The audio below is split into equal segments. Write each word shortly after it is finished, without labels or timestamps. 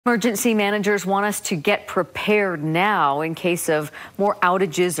Emergency managers want us to get prepared now in case of more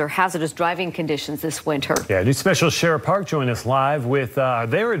outages or hazardous driving conditions this winter. Yeah, News Special Shara Park joined us live with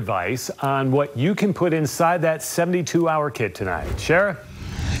their advice on what you can put inside that 72-hour kit tonight. Shara?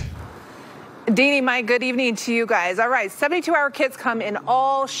 Deanie, Mike, good evening to you guys. All right, 72-hour kits come in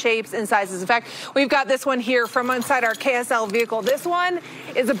all shapes and sizes. In fact, we've got this one here from inside our KSL vehicle. This one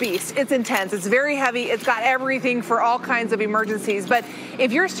is a beast. It's intense. It's very heavy. It's got everything for all kinds of emergencies. But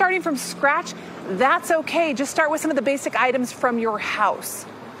if you're starting from scratch, that's okay. Just start with some of the basic items from your house.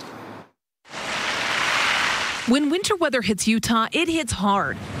 When winter weather hits Utah, it hits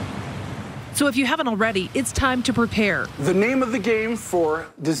hard. So if you haven't already, it's time to prepare. The name of the game for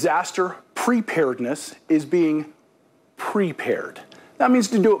disaster preparedness is being prepared. That means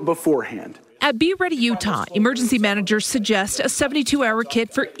to do it beforehand. At Be Ready Utah, emergency managers suggest a 72-hour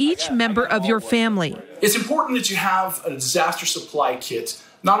kit for each member of your family. It's important that you have a disaster supply kit,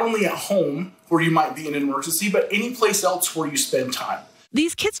 not only at home where you might be in an emergency, but any place else where you spend time.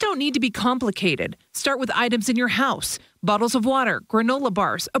 These kits don't need to be complicated. Start with items in your house: bottles of water, granola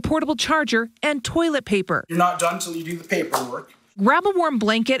bars, a portable charger, and toilet paper. You're not done until you do the paperwork. Grab a warm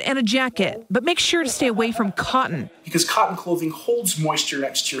blanket and a jacket, but make sure to stay away from cotton. Because cotton clothing holds moisture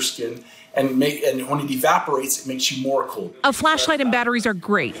next to your skin, and when it evaporates, it makes you more cold. A flashlight and batteries are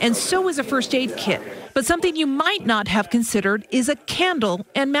great, and so is a first aid kit. But something you might not have considered is a candle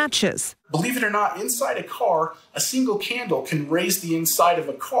and matches. Believe it or not, inside a car, a single candle can raise the inside of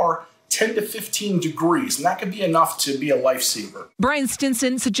a car 10 to 15 degrees, and that could be enough to be a lifesaver. Brian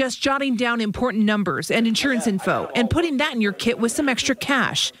Stinson suggests jotting down important numbers and insurance info and putting that in your kit with some extra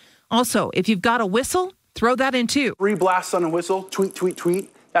cash. Also, if you've got a whistle, throw that in too. 3 blasts on a whistle, tweet, tweet, tweet.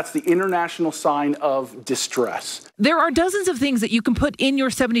 That's the international sign of distress. There are dozens of things that you can put in your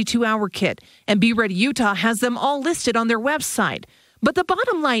 72-hour kit, and Be Ready Utah has them all listed on their website. But the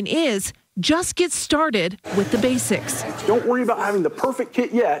bottom line is, just get started with the basics. Don't worry about having the perfect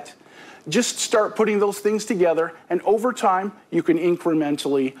kit yet. Just start putting those things together, and over time, you can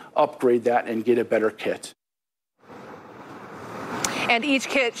incrementally upgrade that and get a better kit. And each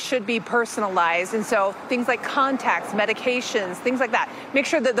kit should be personalized. And so things like contacts, medications, things like that, make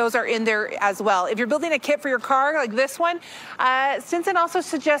sure that those are in there as well. If you're building a kit for your car like this one, Stinson also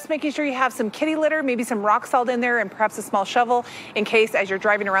suggests making sure you have some kitty litter, maybe some rock salt in there, and perhaps a small shovel in case as you're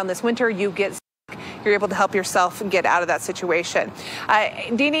driving around this winter, you get you're able to help yourself get out of that situation.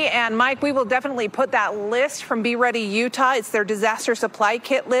 Deanie and Mike, we will definitely put that list from Be Ready Utah. It's their disaster supply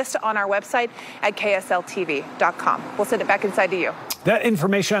kit list on our website at ksltv.com. We'll send it back inside to you. That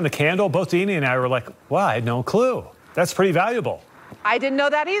information on the candle, both Deanie and I were like, well, I had no clue. That's pretty valuable. I didn't know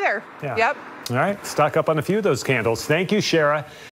that either. Yeah. Yep. All right, stock up on a few of those candles. Thank you, Shara.